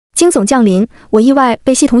惊悚降临，我意外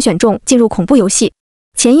被系统选中进入恐怖游戏。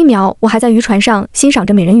前一秒我还在渔船上欣赏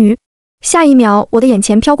着美人鱼，下一秒我的眼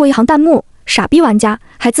前飘过一行弹幕：傻逼玩家，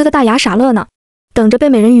还呲个大牙傻乐呢，等着被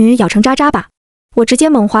美人鱼咬成渣渣吧！我直接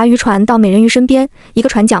猛划渔船到美人鱼身边，一个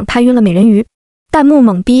船桨拍晕了美人鱼。弹幕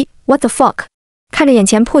猛逼 What the fuck！ 看着眼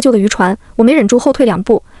前破旧的渔船，我没忍住后退2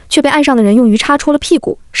步，却被岸上的人用鱼叉戳了屁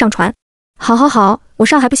股。上船！好，我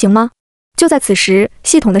上还不行吗？就在此时，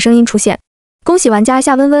系统的声音出现：恭喜玩家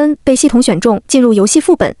夏温温被系统选中进入游戏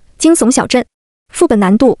副本惊悚小镇，副本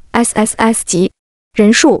难度 SSS 级，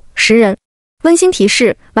人数10人。温馨提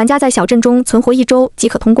示：玩家在小镇中存活1周即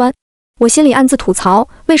可通关。我心里暗自吐槽，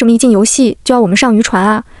为什么一进游戏就要我们上渔船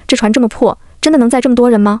啊？这船这么破，真的能载这么多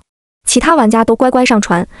人吗？其他玩家都乖乖上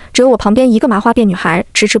船，只有我旁边一个麻花辫女孩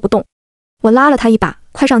迟迟不动。我拉了她一把，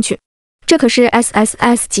快上去，这可是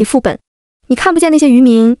SSS 级副本，你看不见那些渔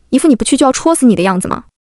民一副你不去就要戳死你的样子吗？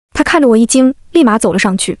她看着我一惊，立马走了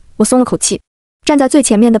上去。我松了口气。站在最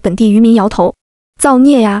前面的本地渔民摇头：造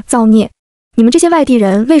孽呀，造孽！你们这些外地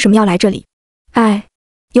人为什么要来这里？哎，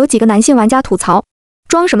有几个男性玩家吐槽：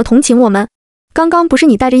装什么同情我们？刚刚不是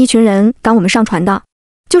你带着一群人赶我们上船的？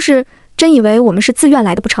就是真以为我们是自愿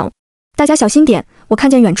来的不成？大家小心点，我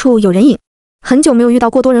看见远处有人影。很久没有遇到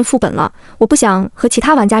过多人副本了，我不想和其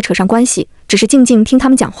他玩家扯上关系，只是静静听他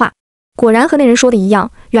们讲话。果然和那人说的一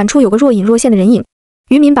样，远处有个若隐若现的人影。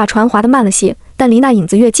渔民把船划得慢了些，但离那影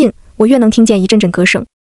子越近，我越能听见一阵阵歌声。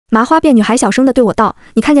麻花辫女孩小声地对我道：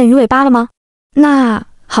你看见鱼尾巴了吗？那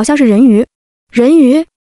好像是人鱼。人鱼？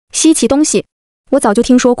稀奇东西。我早就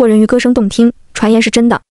听说过人鱼歌声动听，传言是真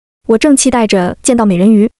的。我正期待着见到美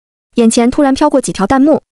人鱼，眼前突然飘过几条弹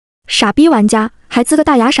幕：傻逼玩家，还呲个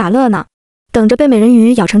大牙傻乐呢，等着被美人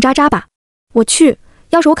鱼咬成渣渣吧！我去，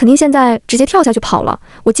要是我肯定现在直接跳下去跑了。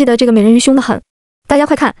我记得这个美人鱼凶得很。大家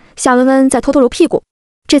快看，夏温温在偷偷揉屁股。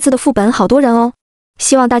这次的副本好多人哦，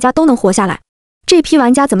希望大家都能活下来。这批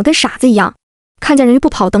玩家怎么跟傻子一样，看见人鱼不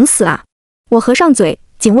跑等死啊！我合上嘴，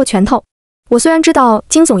紧握拳头。我虽然知道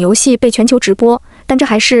惊悚游戏被全球直播，但这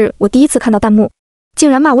还是我第一次看到弹幕竟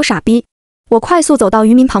然骂我傻逼。我快速走到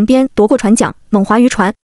渔民旁边，夺过船桨，猛划渔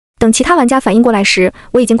船。等其他玩家反应过来时，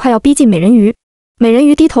我已经快要逼近美人鱼。美人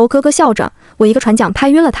鱼低头咯咯笑着，我一个船桨拍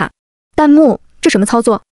晕了她。弹幕：这什么操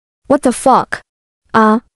作 ？What the fuck？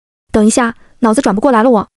 啊！等一下，脑子转不过来了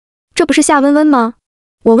我。这不是夏温温吗？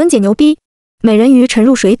我温姐牛逼！美人鱼沉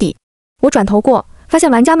入水底。我转头过，发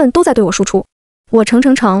现玩家们都在对我输出。我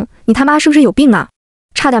成，你他妈是不是有病啊？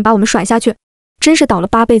差点把我们甩下去，真是倒了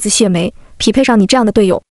8辈子血霉，匹配上你这样的队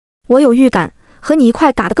友。我有预感，和你一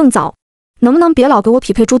块打得更早。能不能别老给我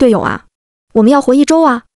匹配猪队友啊？我们要活1周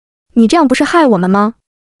啊！你这样不是害我们吗？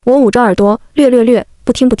我捂着耳朵，略，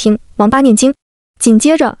不听，王八念经。紧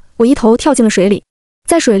接着，我一头跳进了水里。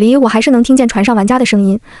在水里，我还是能听见船上玩家的声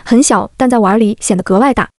音，很小，但在玩里显得格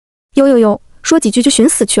外大。呦，说几句就寻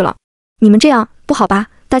死去了。你们这样不好吧？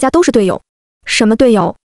大家都是队友。什么队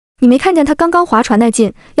友？你没看见他刚刚划船那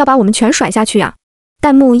劲，要把我们全甩下去呀？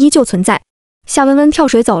弹幕依旧存在。夏温温跳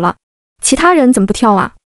水走了，其他人怎么不跳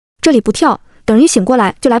啊？这里不跳，等人醒过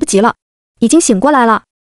来就来不及了。已经醒过来了，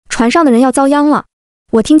船上的人要遭殃了。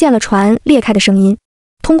我听见了船裂开的声音，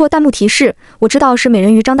通过弹幕提示，我知道是美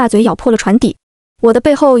人鱼张大嘴咬破了船底。我的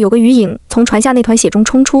背后有个鱼影从船下那团血中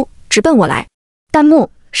冲出，直奔我来。弹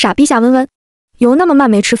幕：傻逼夏温温，游那么慢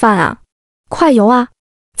没吃饭啊？快游啊！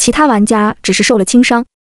其他玩家只是受了轻伤，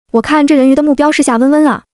我看这人鱼的目标是夏温温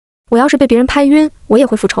啊。我要是被别人拍晕，我也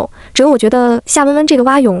会复仇。只有我觉得夏温温这个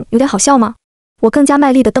蛙泳有点好笑吗？我更加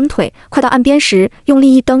卖力地蹬腿，快到岸边时用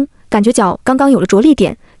力一蹬，感觉脚刚刚有了着力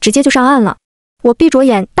点，直接就上岸了。我闭着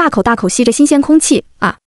眼，大口吸着新鲜空气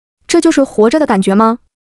啊，这就是活着的感觉吗？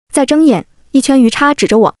再睁眼，一圈鱼叉指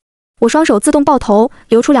着我，我双手自动抱头，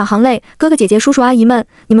流出2行泪。哥哥姐姐叔叔阿姨们，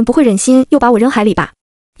你们不会忍心又把我扔海里吧？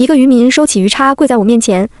一个渔民收起鱼叉，跪在我面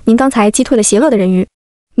前，您刚才击退了邪恶的人鱼，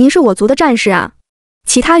您是我族的战士啊！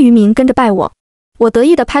其他渔民跟着拜我，我得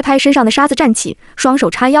意地拍拍身上的沙子站起，双手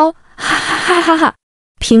叉腰，哈，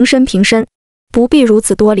平身，不必如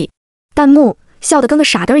此多礼。弹幕笑得跟个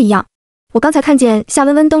傻墩一样。我刚才看见夏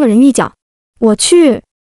温温蹬了人鱼一脚，我去，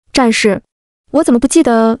战士，我怎么不记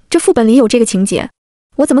得这副本里有这个情节？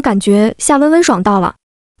我怎么感觉夏温温爽到了？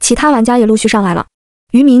其他玩家也陆续上来了。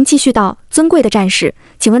渔民继续道：尊贵的战士，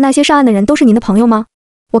请问那些上岸的人都是您的朋友吗？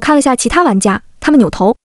我看了下其他玩家，他们扭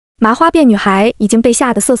头。麻花辫女孩已经被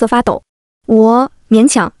吓得瑟瑟发抖。我勉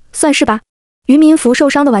强算是吧。渔民扶受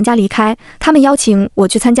伤的玩家离开，他们邀请我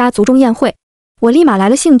去参加族中宴会。我立马来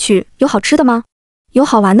了兴趣，有好吃的吗？有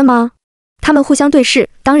好玩的吗？他们互相对视，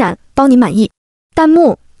当然包您满意。弹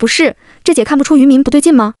幕：不是，这姐看不出渔民不对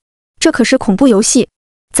劲吗？这可是恐怖游戏，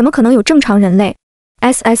怎么可能有正常人类？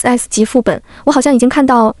 SSS 级副本，我好像已经看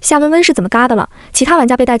到夏温温是怎么嘎的了，其他玩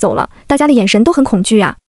家被带走了，大家的眼神都很恐惧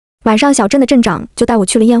啊。晚上小镇的镇长就带我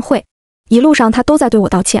去了宴会，一路上他都在对我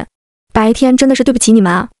道歉。白天真的是对不起你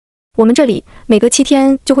们啊。我们这里每隔7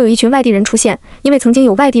天就会有一群外地人出现，因为曾经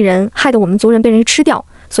有外地人害得我们族人被人鱼吃掉，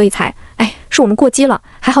所以才，是我们过激了，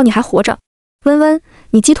还好你还活着。温温，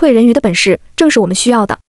你击退人鱼的本事正是我们需要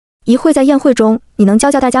的。一会在宴会中，你能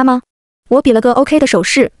教大家吗？我比了个 OK 的手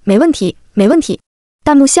势，没问题，没问题。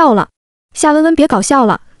弹幕笑了，夏温温别搞笑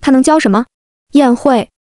了，他能教什么？宴会，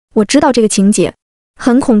我知道这个情节，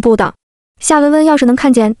很恐怖的。夏温温要是能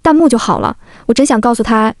看见弹幕就好了，我真想告诉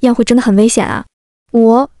他宴会真的很危险啊。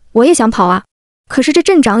我也想跑啊，可是这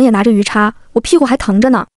镇长也拿着鱼叉，我屁股还疼着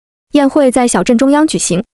呢。宴会在小镇中央举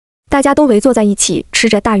行，大家都围坐在一起吃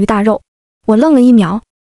着大鱼大肉。我愣了一秒，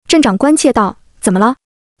镇长关切道：怎么了？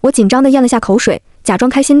我紧张地咽了下口水，假装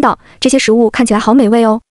开心道：这些食物看起来好美味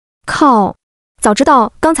哦。靠！早知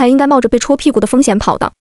道刚才应该冒着被戳屁股的风险跑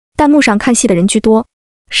的。弹幕上看戏的人居多，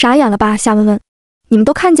傻眼了吧？夏温温，你们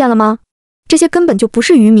都看见了吗？这些根本就不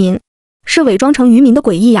是渔民，是伪装成渔民的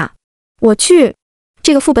诡异呀！我去，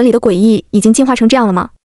这个副本里的诡异已经进化成这样了吗？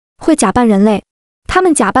会假扮人类？他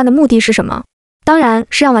们假扮的目的是什么？当然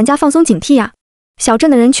是让玩家放松警惕呀！小镇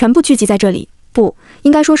的人全部聚集在这里，不，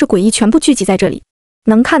应该说是诡异全部聚集在这里。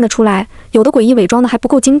能看得出来，有的诡异伪装的还不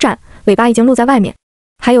够精湛，尾巴已经露在外面。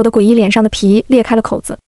还有的诡异脸上的皮裂开了口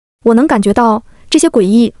子，我能感觉到这些诡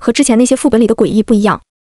异和之前那些副本里的诡异不一样，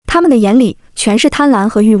他们的眼里全是贪婪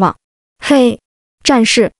和欲望。嘿，战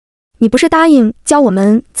士，你不是答应教我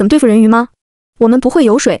们怎么对付人鱼吗？我们不会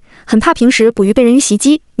游水，很怕平时捕鱼被人鱼袭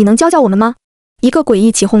击，你能教我们吗？一个诡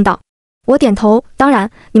异起哄道。我点头，当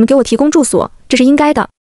然，你们给我提供住所，这是应该的。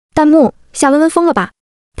弹幕，夏温温疯了吧？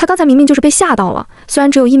他刚才明明就是被吓到了，虽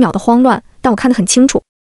然只有1秒的慌乱，但我看得很清楚。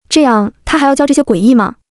这样他还要教这些诡异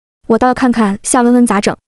吗？我倒要看看夏温温咋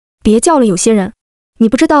整。别叫了，有些人，你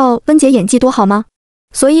不知道温姐演技多好吗？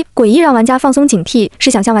所以诡异让玩家放松警惕，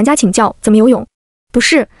是想向玩家请教怎么游泳。不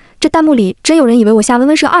是，这弹幕里真有人以为我夏温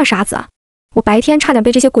温是个二傻子啊！我白天差点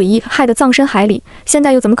被这些诡异害得葬身海里，现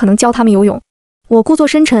在又怎么可能教他们游泳？我故作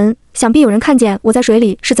深沉，想必有人看见我在水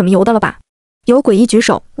里是怎么游的了吧？有诡异举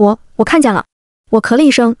手，我看见了。我咳了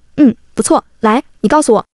一声，不错，来，你告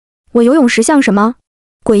诉我，我游泳时像什么？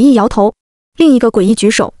诡异摇头。另一个诡异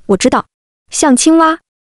举手，我知道，像青蛙。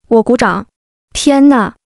我鼓掌。天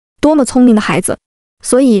哪，多么聪明的孩子！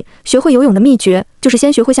所以学会游泳的秘诀就是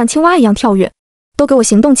先学会像青蛙一样跳跃。都给我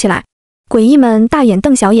行动起来！诡异们大眼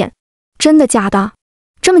瞪小眼。真的假的？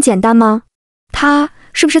这么简单吗？他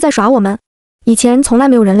是不是在耍我们？以前从来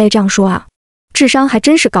没有人类这样说啊，智商还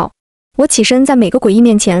真是高。我起身在每个诡异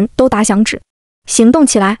面前都打响指。行动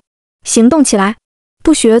起来，行动起来！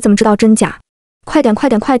不学怎么知道真假？快点，快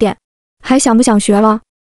点，快点！还想不想学了？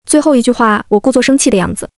最后一句话我故作生气的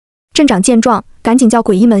样子。镇长见状，赶紧叫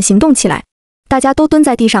诡异们行动起来。大家都蹲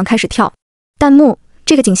在地上开始跳。弹幕，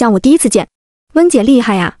这个景象我第一次见。温姐厉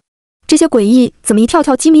害呀！这些诡异怎么一跳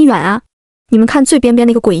跳几米远啊？你们看最边边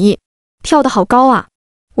那个诡异，跳得好高啊！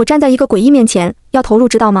我站在一个诡异面前，要投入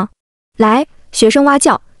知道吗？来，学生蛙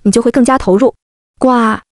叫，你就会更加投入。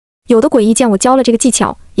呱！有的诡异见我教了这个技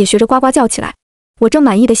巧，也学着呱呱叫起来。我正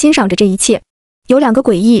满意地欣赏着这一切，有2个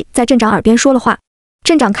诡异在镇长耳边说了话。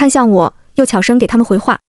镇长看向我，又悄声给他们回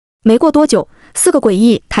话。没过多久，4个诡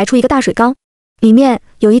异抬出一个大水缸，里面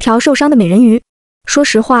有一条受伤的美人鱼。说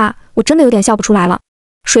实话，我真的有点笑不出来了。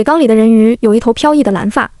水缸里的人鱼有一头飘逸的蓝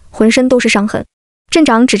发，浑身都是伤痕。镇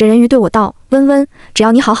长指着人鱼对我道：温温，只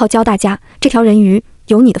要你好好教大家，这条人鱼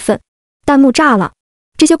有你的份。弹幕炸了，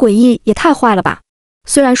这些诡异也太坏了吧！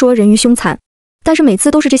虽然说人鱼凶残，但是每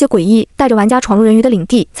次都是这些诡异带着玩家闯入人鱼的领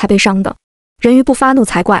地才被伤的。人鱼不发怒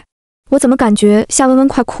才怪。我怎么感觉夏温温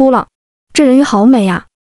快哭了？这人鱼好美呀！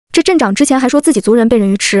这镇长之前还说自己族人被人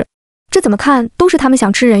鱼吃，这怎么看都是他们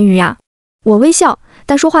想吃人鱼呀！我微笑，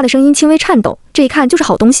但说话的声音轻微颤抖，这一看就是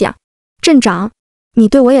好东西啊！镇长，你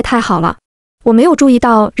对我也太好了。我没有注意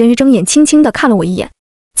到人鱼睁眼轻轻地看了我一眼。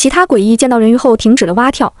其他诡异见到人鱼后停止了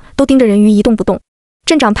蛙跳，都盯着人鱼一动不动。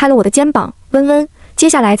镇长拍了我的肩膀，温温，接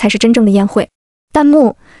下来才是真正的宴会。弹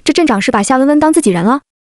幕，这镇长是把夏温温当自己人了？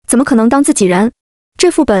怎么可能当自己人？这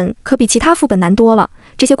副本可比其他副本难多了，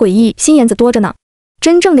这些诡异心眼子多着呢。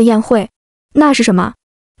真正的宴会，那是什么？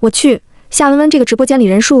我去，夏温温这个直播间里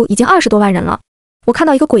人数已经20多万人了。我看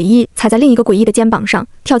到一个诡异踩在另一个诡异的肩膀上，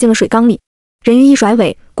跳进了水缸里。人鱼一甩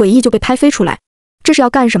尾，诡异就被拍飞出来。这是要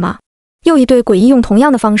干什么？又一对诡异用同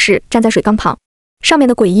样的方式站在水缸旁，上面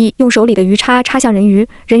的诡异用手里的鱼叉插向人鱼，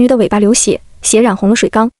人鱼的尾巴流血，血染红了水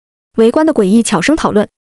缸。围观的诡异悄声讨论：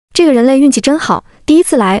这个人类运气真好，第一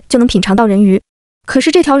次来就能品尝到人鱼。可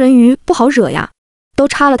是这条人鱼不好惹呀，都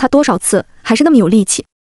插了他多少次，还是那么有力气。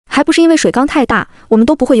还不是因为水缸太大，我们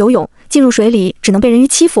都不会游泳，进入水里只能被人鱼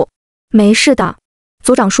欺负。没事的，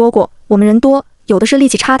组长说过，我们人多，有的是力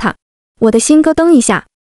气插他。我的心咯噔一下。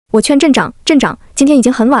我劝镇长，镇长，今天已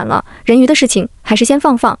经很晚了，人鱼的事情还是先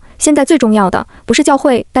放放，现在最重要的不是教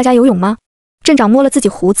会大家游泳吗？镇长摸了自己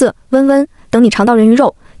胡子，温温，等你尝到人鱼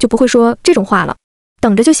肉，就不会说这种话了。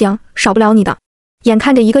等着就行，少不了你的。眼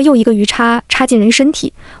看着一个又一个鱼插进人鱼身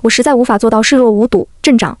体，我实在无法做到视若无睹。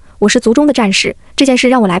镇长，我是族中的战士，这件事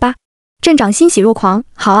让我来吧。镇长欣喜若狂，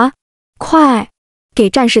好啊，快给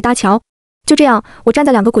战士搭桥。就这样，我站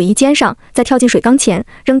在两个诡异肩上，在跳进水缸前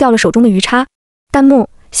扔掉了手中的鱼叉。弹幕：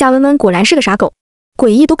夏温温果然是个傻狗，诡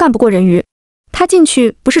异都干不过人鱼，他进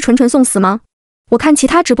去不是纯纯送死吗？我看其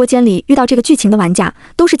他直播间里遇到这个剧情的玩家，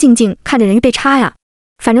都是静静看着人鱼被插呀。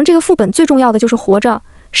反正这个副本最重要的就是活着，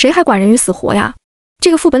谁还管人鱼死活呀？这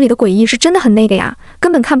个副本里的诡异是真的很那个呀，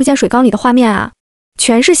根本看不见水缸里的画面啊，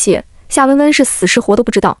全是血。夏温温是死是活都不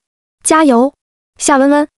知道。加油，夏温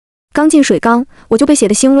温！刚进水缸，我就被血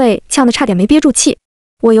的腥味呛得差点没憋住气。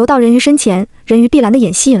我游到人鱼身前，人鱼碧蓝的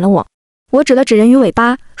眼吸引了我。我指了指人鱼尾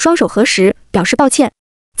巴，双手合十，表示抱歉。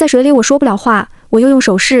在水里我说不了话，我又用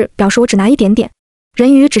手势表示我只拿一点点。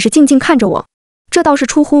人鱼只是静静看着我，这倒是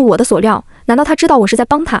出乎我的所料。难道他知道我是在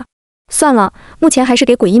帮他？算了，目前还是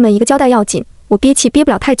给诡异们一个交代要紧。我憋气憋不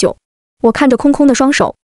了太久。我看着空空的双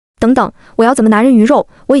手，等等，我要怎么拿人鱼肉？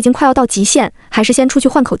我已经快要到极限，还是先出去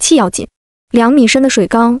换口气要紧。2米深的水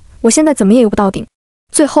缸，我现在怎么也游不到顶。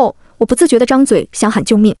最后，我不自觉地张嘴想喊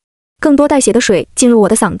救命，更多带血的水进入我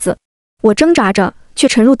的嗓子。我挣扎着，却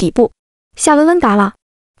沉入底部。夏温温嘎了，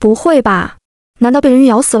不会吧？难道被人鱼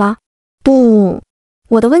咬死了？不，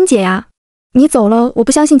我的温姐呀，你走了，我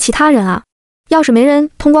不相信其他人啊。要是没人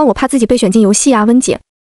通关，我怕自己被选进游戏啊，温姐。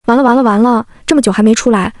完了完了完了，这么久还没出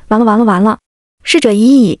来，完了完了完了。逝者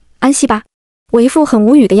已矣，安息吧。我一副很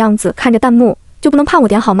无语的样子看着弹幕，就不能盼我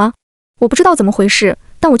点好吗？我不知道怎么回事，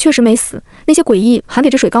但我确实没死。那些诡异还给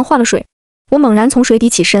这水缸换了水。我猛然从水底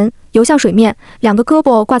起身，游向水面，2个胳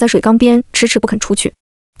膊挂在水缸边，迟迟不肯出去。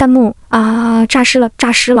弹幕啊，诈尸了，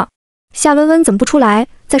诈尸了！夏温温怎么不出来？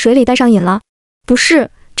在水里带上瘾了？不是，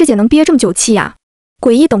这姐能憋这么久气呀？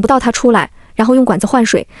诡异等不到她出来，然后用管子换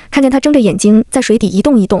水，看见她睁着眼睛在水底一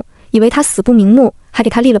动一动，以为她死不瞑目，还给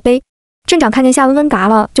她立了碑。镇长看见夏温温嘎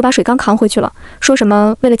了，就把水缸扛回去了，说什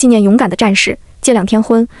么为了纪念勇敢的战士，结2天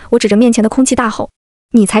婚。我指着面前的空气大吼：“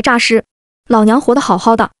你才诈尸！老娘活得好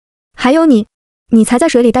好的！还有你，你才在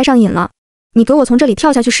水里带上瘾了！你给我从这里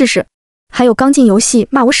跳下去试试！还有刚进游戏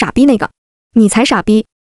骂我傻逼那个，你才傻逼！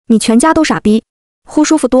你全家都傻逼！”呼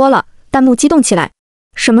舒服多了，弹幕激动起来。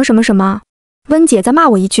什么什么什么？温姐再骂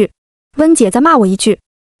我一句，温姐再骂我一句。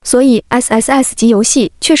所以 SSS 级游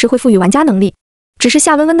戏确实会赋予玩家能力。只是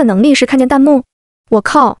夏温温的能力是看见弹幕。我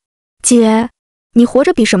靠，姐，你活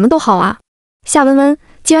着比什么都好啊！夏温温，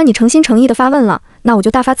既然你诚心诚意的发问了，那我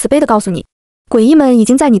就大发慈悲的告诉你，诡异们已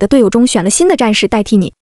经在你的队友中选了新的战士代替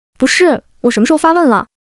你。不是，我什么时候发问了？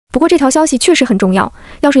不过这条消息确实很重要，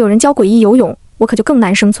要是有人教诡异游泳，我可就更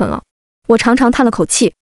难生存了。我长长叹了口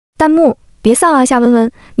气。弹幕，别丧啊，夏温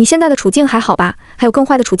温，你现在的处境还好吧？还有更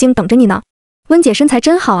坏的处境等着你呢。温姐身材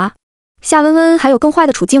真好啊。夏温温还有更坏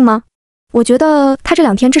的处境吗？我觉得他这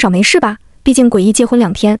2天至少没事吧，毕竟诡异结婚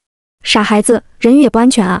2天。傻孩子，人鱼也不安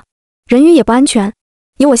全啊，人鱼也不安全。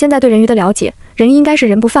以我现在对人鱼的了解，人鱼应该是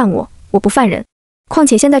人不犯我，我不犯人。况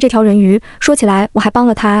且现在这条人鱼，说起来我还帮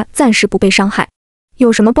了他，暂时不被伤害，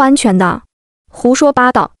有什么不安全的？胡说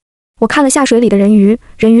八道！我看了下水里的人鱼，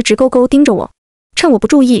人鱼直勾勾盯着我，趁我不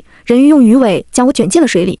注意，人鱼用鱼尾将我卷进了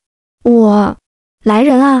水里。我，来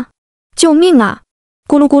人啊！救命啊！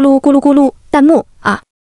咕噜咕噜咕噜咕噜，弹幕啊！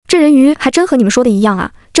这人鱼还真和你们说的一样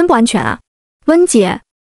啊，真不安全啊！温姐，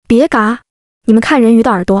别嘎！你们看人鱼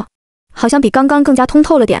的耳朵，好像比刚刚更加通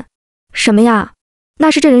透了点。什么呀？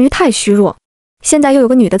那是这人鱼太虚弱，现在又有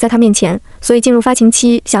个女的在他面前，所以进入发情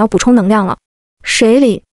期，想要补充能量了。水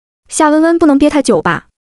里，夏温温不能憋太久吧？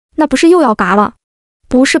那不是又要嘎了？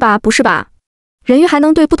不是吧，不是吧？人鱼还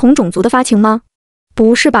能对不同种族的发情吗？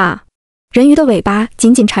不是吧？人鱼的尾巴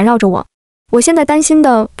紧紧缠绕着我，我现在担心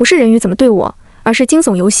的不是人鱼怎么对我，而是惊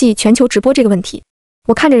悚游戏全球直播这个问题。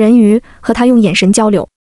我看着人鱼，和他用眼神交流。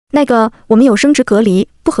那个，我们有生殖隔离，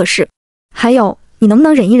不合适。还有，你能不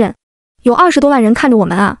能忍一忍？有20多万人看着我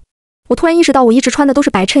们啊！我突然意识到，我一直穿的都是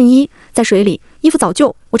白衬衣，在水里，衣服早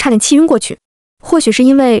就，我差点气晕过去。或许是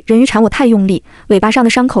因为人鱼缠我太用力，尾巴上的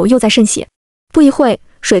伤口又在渗血。不一会，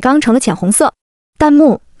水缸成了浅红色。弹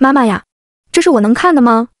幕，妈妈呀，这是我能看的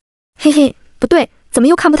吗？嘿嘿，不对，怎么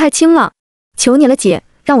又看不太清了？求你了，姐，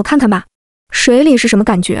让我看看吧。水里是什么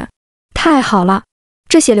感觉？太好了，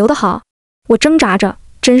这血流得好。我挣扎着，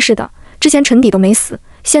真是的，之前沉底都没死，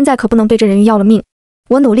现在可不能被这人鱼要了命。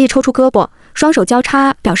我努力抽出胳膊，双手交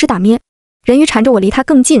叉表示打咩。人鱼缠着我离他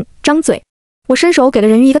更近，张嘴。我伸手给了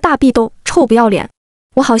人鱼一个大臂斗，臭不要脸。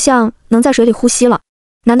我好像能在水里呼吸了。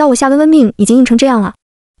难道我下温温命已经硬成这样了？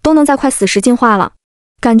都能在快死时进化了？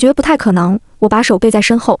感觉不太可能。我把手背在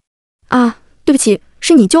身后。啊，对不起，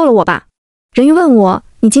是你救了我吧？人鱼问我，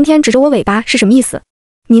你今天指着我尾巴是什么意思？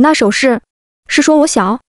你那手势是说我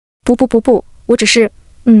小？不，我只是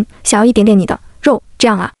想要一点点你的肉，这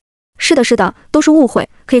样啊？是的，都是误会，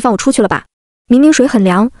可以放我出去了吧？明明水很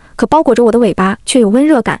凉，可包裹着我的尾巴却有温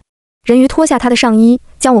热感。人鱼脱下他的上衣，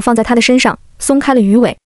将我放在他的身上，松开了鱼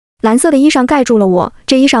尾。蓝色的衣裳盖住了我，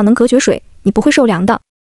这衣裳能隔绝水，你不会受凉的。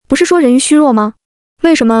不是说人鱼虚弱吗？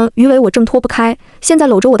为什么鱼尾我正脱不开，现在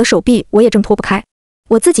搂着我的手臂我也正脱不开？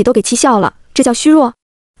我自己都给气笑了，这叫虚弱？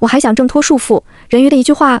我还想挣脱束缚，人鱼的一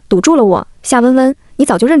句话堵住了我。夏温温，你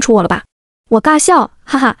早就认出我了吧？我尬笑，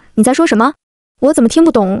哈哈，你在说什么？我怎么听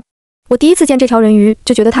不懂？我第一次见这条人鱼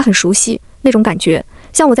就觉得它很熟悉，那种感觉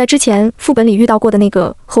像我在之前副本里遇到过的那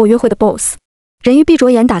个和我约会的 BOSS。 人鱼闭着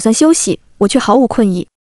眼打算休息，我却毫无困意。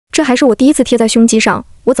这还是我第一次贴在胸肌上，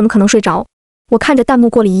我怎么可能睡着？我看着弹幕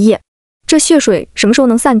过了一夜，这血水什么时候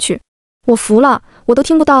能散去？我服了，我都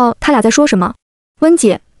听不到他俩在说什么。温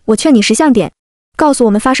姐，我劝你识相点，告诉我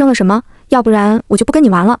们发生了什么，要不然我就不跟你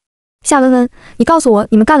玩了。夏温温，你告诉我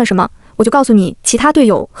你们干了什么，我就告诉你其他队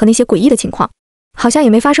友和那些诡异的情况。好像也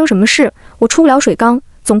没发生什么事，我出不了水缸，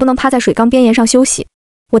总不能趴在水缸边沿上休息。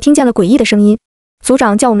我听见了诡异的声音，组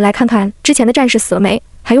长叫我们来看看之前的战士死了没，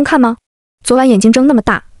还用看吗？昨晚眼睛睁那么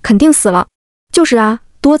大，肯定死了。就是啊，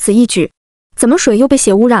多此一举。怎么水又被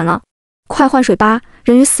血污染了？快换水吧，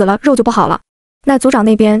人鱼死了肉就不好了。那组长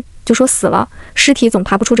那边就说死了，尸体总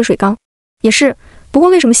爬不出这水缸。也是，不过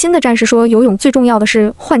为什么新的战士说游泳最重要的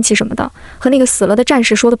是换气什么的，和那个死了的战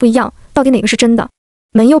士说的不一样？到底哪个是真的？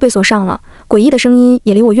门又被锁上了，诡异的声音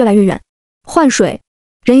也离我越来越远。换水！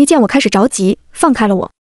人鱼见我开始着急，放开了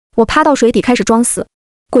我。我趴到水底开始装死。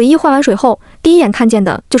诡异换完水后，第一眼看见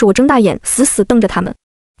的就是我睁大眼死死瞪着他们。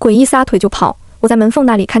诡异撒腿就跑，我在门缝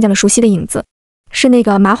那里看见了熟悉的影子，是那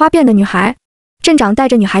个麻花辫的女孩。镇长带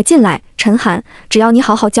着女孩进来，陈寒，只要你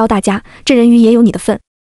好好教大家，这人鱼也有你的份。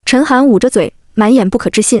陈寒捂着嘴，满眼不可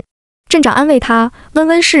置信。镇长安慰他，温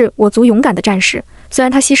温是我族勇敢的战士，虽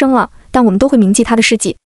然他牺牲了，但我们都会铭记他的事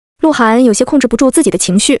迹。鹿晗有些控制不住自己的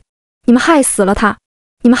情绪，你们害死了他，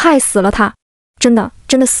你们害死了他，真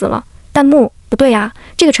的死了。弹幕，不对啊，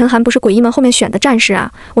这个陈寒不是诡异门后面选的战士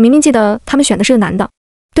啊，我明明记得他们选的是个男的。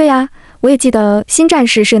对啊，我也记得新战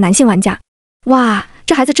士是个男性玩家。哇，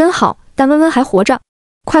这孩子真好，但温温还活着。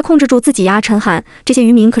快控制住自己呀，陈寒，这些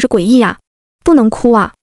渔民可是诡异呀，不能哭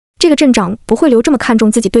啊。这个镇长不会留这么看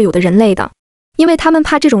重自己队友的人类的，因为他们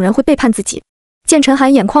怕这种人会背叛自己。见陈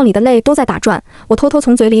寒眼眶里的泪都在打转，我偷偷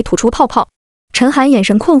从嘴里吐出泡泡。陈寒眼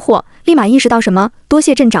神困惑，立马意识到什么，多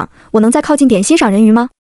谢镇长，我能再靠近点欣赏人鱼吗？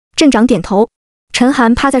镇长点头。陈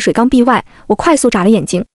寒趴在水缸壁外，我快速眨了眼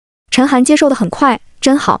睛。陈寒接受得很快，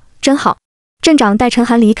真好，真好。镇长带陈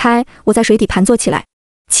寒离开，我在水底盘坐起来。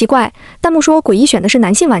奇怪，弹幕说诡异选的是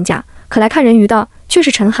男性玩家，可来看人鱼的却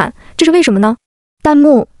是陈寒，这是为什么呢？弹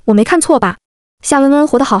幕，我没看错吧？夏温温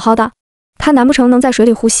活得好好的，他难不成能在水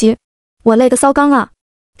里呼吸？我累得骚缸啊！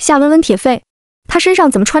夏温温铁肺，他身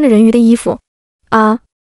上怎么穿着人鱼的衣服？啊，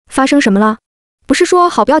发生什么了？不是说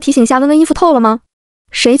好不要提醒夏温温衣服透了吗？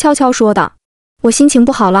谁悄悄说的？我心情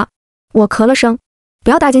不好了，我咳了声。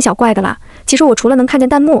不要大惊小怪的啦，其实我除了能看见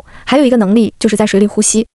弹幕，还有一个能力就是在水里呼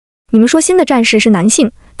吸。你们说新的战士是男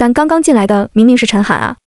性，但刚刚进来的明明是陈寒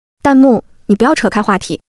啊！弹幕，你不要扯开话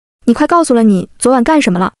题，你快告诉了你昨晚干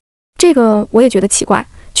什么了？这个我也觉得奇怪，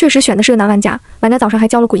确实选的是个男玩家，玩家早上还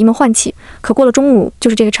教了诡异们换气，可过了中午就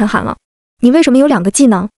是这个陈寒了。你为什么有2个技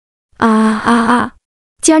能？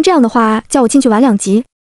既然这样的话，叫我进去玩2级。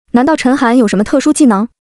难道陈寒有什么特殊技能？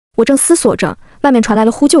我正思索着，外面传来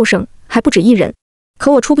了呼救声，还不止一人。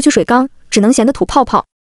可我出不去水缸，只能闲得吐泡泡。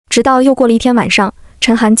直到又过了一天晚上，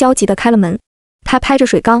陈寒焦急地开了门，他拍着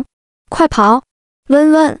水缸，快跑！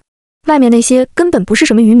温温，外面那些根本不是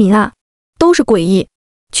什么渔民啊，都是诡异，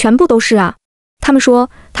全部都是啊！他们说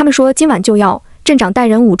今晚就要。镇长带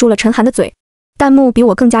人捂住了陈寒的嘴。弹幕比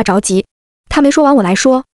我更加着急，他没说完我来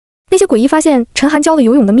说。那些诡异发现陈寒教的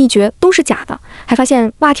游泳的秘诀都是假的，还发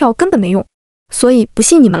现蛙跳根本没用，所以不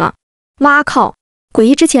信你们了。哇靠！诡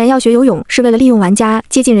异之前要学游泳是为了利用玩家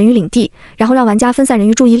接近人鱼领地，然后让玩家分散人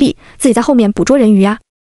鱼注意力，自己在后面捕捉人鱼呀。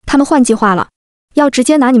他们换计划了，要直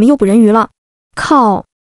接拿你们诱捕人鱼了。靠，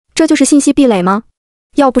这就是信息壁垒吗？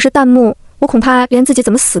要不是弹幕，我恐怕连自己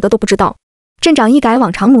怎么死的都不知道。镇长一改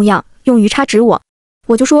往常模样，用鱼叉指我，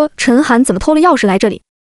我就说陈寒怎么偷了钥匙来这里？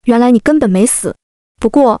原来你根本没死。不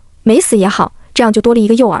过没死也好，这样就多了一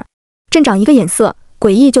个诱饵。镇长一个眼色，诡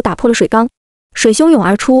异就打破了水缸，水汹涌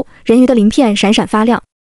而出，人鱼的鳞片闪闪发亮。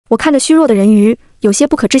我看着虚弱的人鱼，有些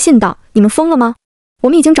不可置信道：“你们疯了吗？我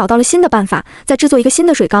们已经找到了新的办法，再制作一个新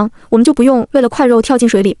的水缸，我们就不用为了块肉跳进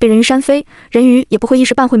水里被人鱼扇飞，人鱼也不会一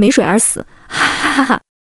时半会没水而死。”哈哈哈哈！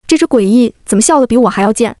这只诡异怎么笑得比我还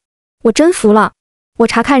要贱？我真服了。我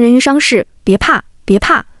查看人鱼伤势，别怕，别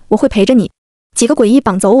怕，我会陪着你。几个诡异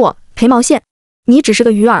绑走我，赔毛线！你只是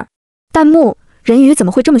个鱼饵。弹幕：人鱼怎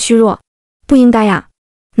么会这么虚弱？不应该呀！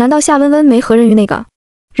难道夏温温没和人鱼那个？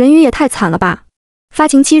人鱼也太惨了吧！发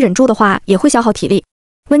情期忍住的话也会消耗体力。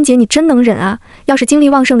温姐你真能忍啊！要是精力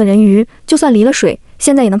旺盛的人鱼，就算离了水，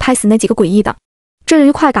现在也能拍死那几个诡异的。这人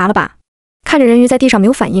鱼快嘎了吧！看着人鱼在地上没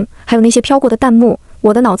有反应，还有那些飘过的弹幕，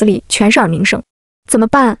我的脑子里全是耳鸣声。怎么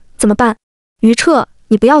办？怎么办？鱼彻，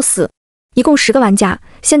你不要死！一共10个玩家，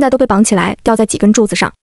现在都被绑起来，吊在几根柱子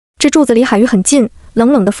上。这柱子离海鱼很近，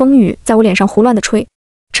冷冷的风雨在我脸上胡乱的吹。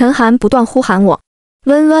陈寒不断呼喊我：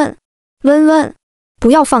温温，温温，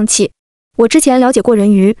不要放弃！我之前了解过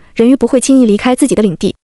人鱼，人鱼不会轻易离开自己的领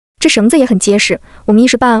地。这绳子也很结实，我们一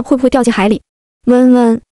时半会不会掉进海里？温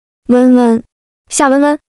温，温温，夏温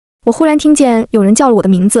温！我忽然听见有人叫了我的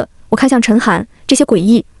名字，我看向陈寒，这些诡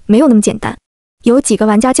异没有那么简单。有几个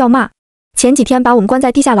玩家叫骂：前几天把我们关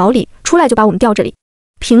在地下牢里，出来就把我们吊这里，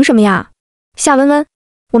凭什么呀？夏温温，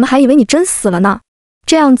我们还以为你真死了呢，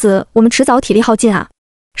这样子我们迟早体力耗尽啊！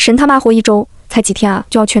神他妈活1周，才几天啊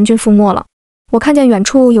就要全军覆没了。我看见远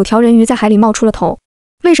处有条人鱼在海里冒出了头，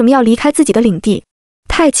为什么要离开自己的领地？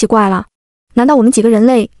太奇怪了，难道我们几个人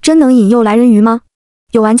类真能引诱来人鱼吗？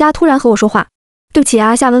有玩家突然和我说话：对不起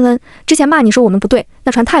啊，夏温温，之前骂你说我们不对，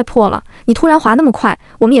那船太破了，你突然划那么快，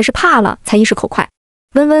我们也是怕了才一时口快。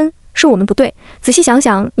温温，是我们不对，仔细想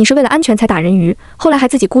想，你是为了安全才打人鱼，后来还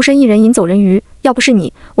自己孤身一人引走人鱼，要不是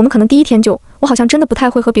你，我们可能第一天就……我好像真的不太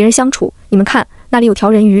会和别人相处。你们看，那里有条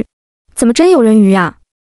人鱼，怎么真有人鱼呀？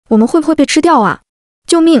我们会不会被吃掉啊？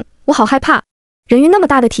救命，我好害怕！人鱼那么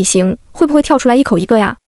大的体型，会不会跳出来一口一个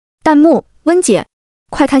呀？弹幕：温姐，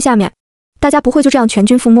快看下面，大家不会就这样全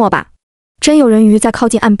军覆没吧？真有人鱼在靠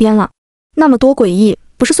近岸边了，那么多诡异，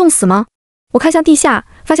不是送死吗？我看向地下，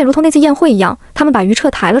发现如同那次宴会一样，他们把鱼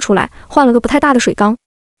彻抬了出来，换了个不太大的水缸。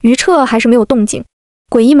鱼彻还是没有动静，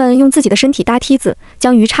诡异们用自己的身体搭梯子，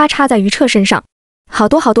将鱼叉插在鱼彻身上，好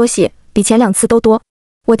多好多血，比前2次都多。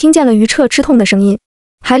我听见了鱼彻吃痛的声音，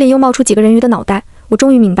海里又冒出几个人鱼的脑袋，我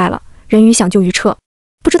终于明白了，人鱼想救鱼彻。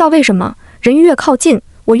不知道为什么，人鱼越靠近，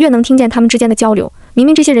我越能听见他们之间的交流，明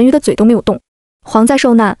明这些人鱼的嘴都没有动。黄在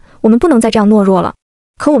受难，我们不能再这样懦弱了。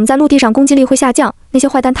可我们在陆地上攻击力会下降，那些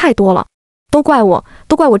坏蛋太多了。都怪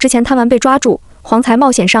我之前贪玩被抓住，黄才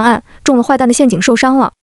冒险上岸，中了坏蛋的陷阱受伤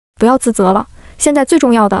了。不要自责了，现在最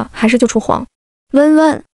重要的还是救出黄。温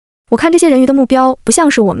温，我看这些人鱼的目标不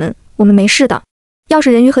像是我们没事的。要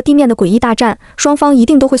是人鱼和地面的诡异大战，双方一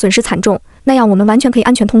定都会损失惨重，那样我们完全可以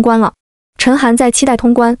安全通关了。陈寒在期待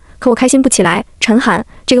通关，可我开心不起来。陈寒，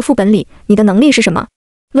这个副本里你的能力是什么？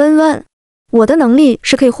温温，我的能力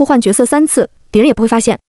是可以互换角色3次，别人也不会发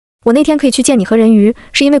现。我那天可以去见你和人鱼，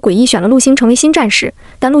是因为诡异选了陆星成为新战士，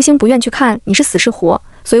但陆星不愿去看你是死是活，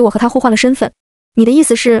所以我和他互换了身份。你的意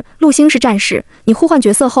思是陆星是战士，你互换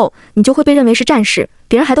角色后，你就会被认为是战士，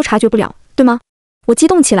别人还都察觉不了，对吗？我激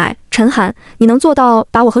动起来，陈寒，你能做到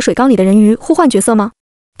把我和水缸里的人鱼互换角色吗？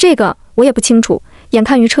这个我也不清楚，眼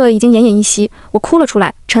看鱼彻已经奄奄一息，我哭了出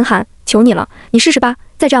来。陈寒，求你了，你试试吧，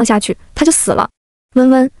再这样下去他就死了。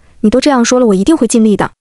温温，你都这样说了，我一定会尽力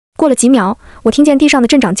的。过了几秒，我听见地上的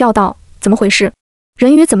镇长叫道：怎么回事？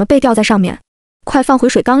人鱼怎么被吊在上面？快放回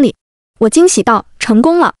水缸里！我惊喜道：成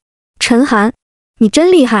功了！陈寒，你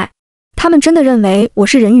真厉害！他们真的认为我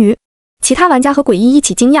是人鱼。其他玩家和诡异一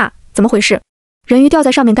起惊讶，怎么回事？人鱼吊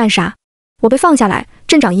在上面干啥？我被放下来，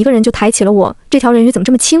镇长一个人就抬起了我。这条人鱼怎么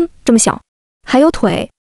这么轻，这么小，还有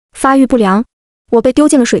腿？发育不良。我被丢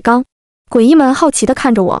进了水缸。诡异们好奇地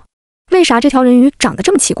看着我，为啥这条人鱼长得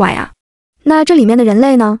这么奇怪呀？那这里面的人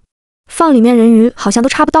类呢？放里面人鱼好像都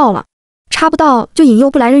插不到了，插不到就引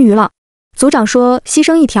诱不来人鱼了。组长说牺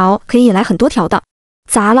牲1条可以引来很多条的，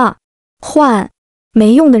砸了，换，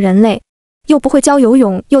没用的人类，又不会教游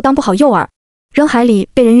泳，又当不好诱饵，扔海里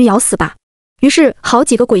被人鱼咬死吧。于是好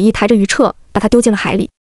几个诡异抬着鱼彻，把它丢进了海里。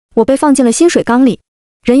我被放进了新水缸里，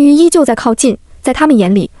人鱼依旧在靠近，在他们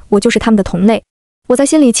眼里，我就是他们的同类。我在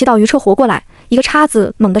心里祈祷鱼彻活过来，一个叉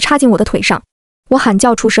子猛地插进我的腿上，我喊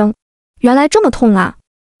叫出声，原来这么痛啊！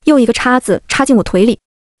又一个叉子插进我腿里，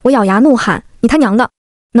我咬牙怒喊：你他娘的，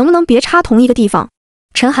能不能别插同一个地方？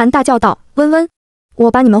陈寒大叫道：温温，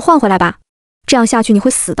我把你们换回来吧，这样下去你会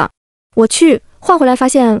死的。我去换回来，发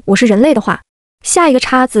现我是人类的话，下一个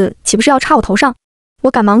叉子岂不是要插我头上？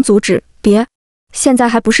我赶忙阻止，别，现在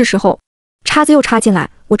还不是时候。叉子又插进来，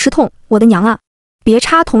我吃痛，我的娘啊！别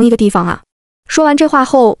插同一个地方啊！说完这话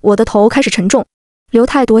后，我的头开始沉重，流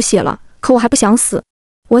太多血了，可我还不想死。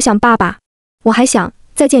我想爸爸，我还想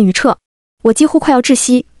再见于彻。我几乎快要窒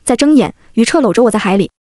息，再睁眼，于彻搂着我在海里。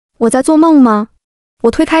我在做梦吗？我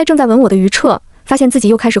推开正在吻我的于彻，发现自己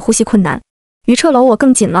又开始呼吸困难。于彻搂我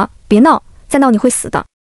更紧了，别闹，再闹你会死的。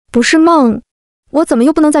不是梦，我怎么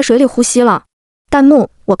又不能在水里呼吸了？弹幕，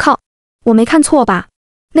我靠，我没看错吧？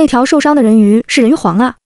那条受伤的人鱼是人鱼黄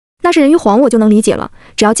啊！那是人鱼黄我就能理解了，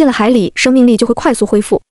只要进了海里，生命力就会快速恢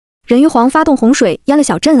复。人鱼黄发动洪水淹了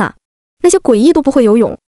小镇啊！那些诡异都不会游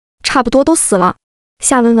泳，差不多都死了。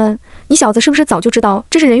夏温温，你小子是不是早就知道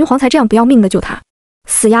这是人鱼黄才这样不要命的救他？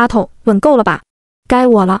死丫头，吻够了吧？该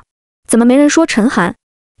我了。怎么没人说陈寒？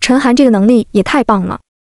陈寒这个能力也太棒了，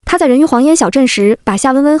他在人鱼黄淹小镇时把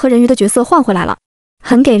夏温温和人鱼的角色换回来了，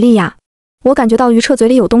很给力呀！我感觉到于彻嘴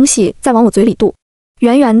里有东西在往我嘴里渡，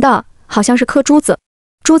圆圆的，好像是颗珠子。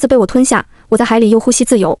珠子被我吞下，我在海里又呼吸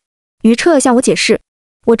自由。于彻向我解释，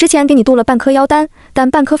我之前给你渡了半颗妖丹，但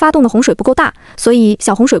半颗发动的洪水不够大，所以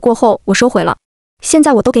小洪水过后我收回了。现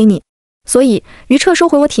在我都给你。所以于彻收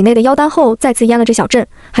回我体内的妖丹后，再次淹了这小镇，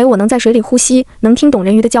还有我能在水里呼吸，能听懂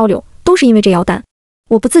人鱼的交流，都是因为这妖丹。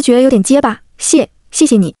我不自觉有点结巴，谢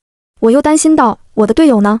谢你。我又担心道，我的队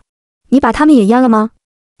友呢？你把他们也淹了吗？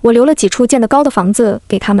我留了几处建得高的房子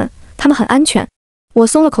给他们，他们很安全。我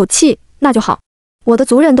松了口气，那就好。我的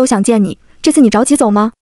族人都想见你，这次你着急走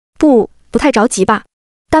吗？不太着急吧。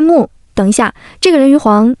弹幕，等一下，这个人鱼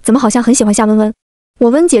皇怎么好像很喜欢夏温温？我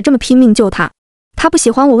温姐这么拼命救他，他不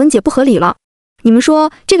喜欢我温姐不合理了。你们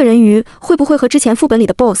说这个人鱼会不会和之前副本里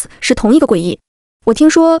的 BOSS 是同一个诡异？我听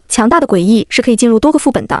说强大的诡异是可以进入多个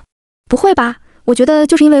副本的。不会吧？我觉得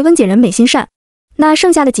就是因为温姐人美心善。那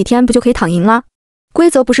剩下的几天不就可以躺赢了？规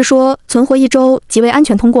则不是说存活1周即为安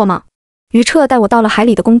全通过吗？于彻带我到了海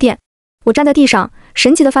里的宫殿，我站在地上，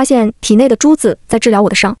神奇地发现体内的珠子在治疗我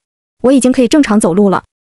的伤，我已经可以正常走路了。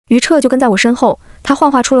于彻就跟在我身后，他幻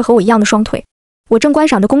化出了和我一样的双腿。我正观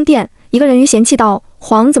赏着宫殿，一个人鱼嫌弃道：“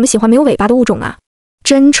黄怎么喜欢没有尾巴的物种啊？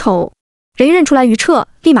真丑！”人鱼认出来于彻，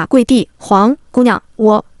立马跪地：“黄姑娘，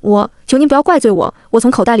我求您不要怪罪我。”我从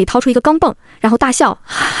口袋里掏出一个钢镚，然后大笑：“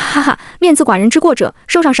哈哈哈！面子寡人之过者，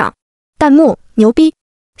受上赏。”弹幕：牛逼！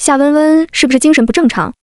夏温温是不是精神不正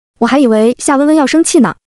常？我还以为夏温温要生气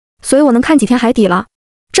呢，所以我能看几天海底了。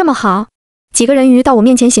这么好，几个人鱼到我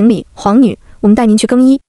面前行礼：“皇女，我们带您去更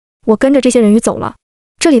衣。”我跟着这些人鱼走了。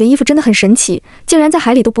这里的衣服真的很神奇，竟然在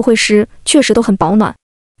海里都不会湿，确实都很保暖。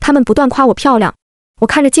他们不断夸我漂亮。我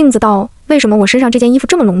看着镜子道：“为什么我身上这件衣服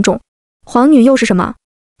这么隆重？”皇女又是什么？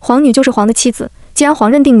皇女就是皇的妻子，既然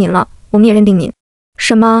皇认定您了，我们也认定您。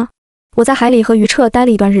什么？我在海里和于彻待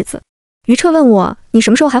了一段日子。于彻问我：“你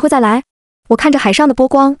什么时候还会再来？”我看着海上的波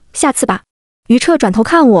光：“下次吧。”于彻转头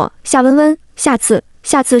看我：“夏温温，下次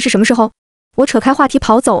是什么时候？”我扯开话题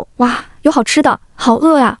跑走。哇，有好吃的，好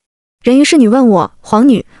饿呀！人鱼侍女问我：“皇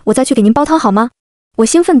女，我再去给您煲汤好吗？”我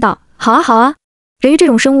兴奋道：“好啊，好啊！”人鱼这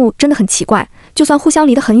种生物真的很奇怪，就算互相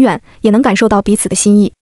离得很远，也能感受到彼此的心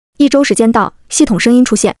意。1周时间到，系统声音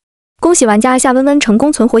出现：“恭喜玩家夏温温成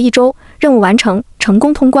功存活1周，任务完成，成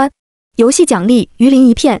功通关。游戏奖励：鱼鳞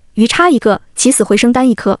1片，鱼叉1个，起死回生丹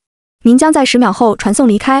1颗。您将在10秒后传送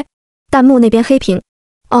离开。”弹幕那边黑屏：“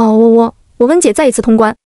哦，我温姐再一次通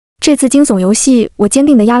关。这次惊悚游戏，我坚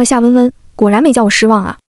定地压了夏温温，果然没叫我失望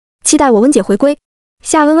啊！期待我温姐回归。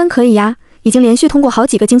夏温温可以呀，已经连续通过好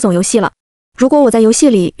几个惊悚游戏了。如果我在游戏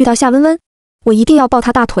里遇到夏温温，我一定要抱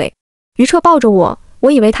她大腿。”于彻抱着我，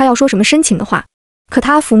我以为他要说什么深情的话，可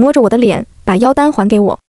他抚摸着我的脸，把妖丹还给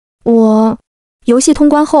我。游戏通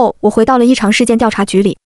关后，我回到了异常事件调查局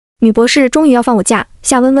里。女博士终于要放我假，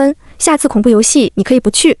夏温温，下次恐怖游戏你可以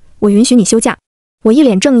不去，我允许你休假。我一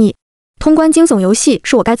脸正义，通关惊悚游戏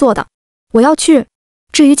是我该做的，我要去。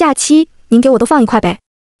至于假期，您给我都放1块呗。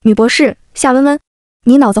女博士，夏温温，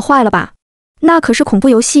你脑子坏了吧？那可是恐怖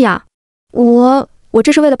游戏啊！我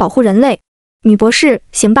这是为了保护人类。女博士，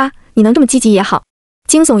行吧，你能这么积极也好。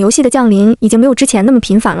惊悚游戏的降临已经没有之前那么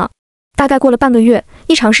频繁了。大概过了半个月，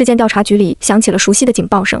异常事件调查局里响起了熟悉的警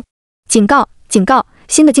报声：警告，警告，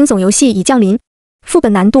新的惊悚游戏已降临，副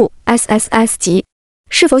本难度 SSS 级，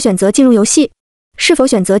是否选择进入游戏？是否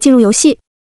选择进入游戏？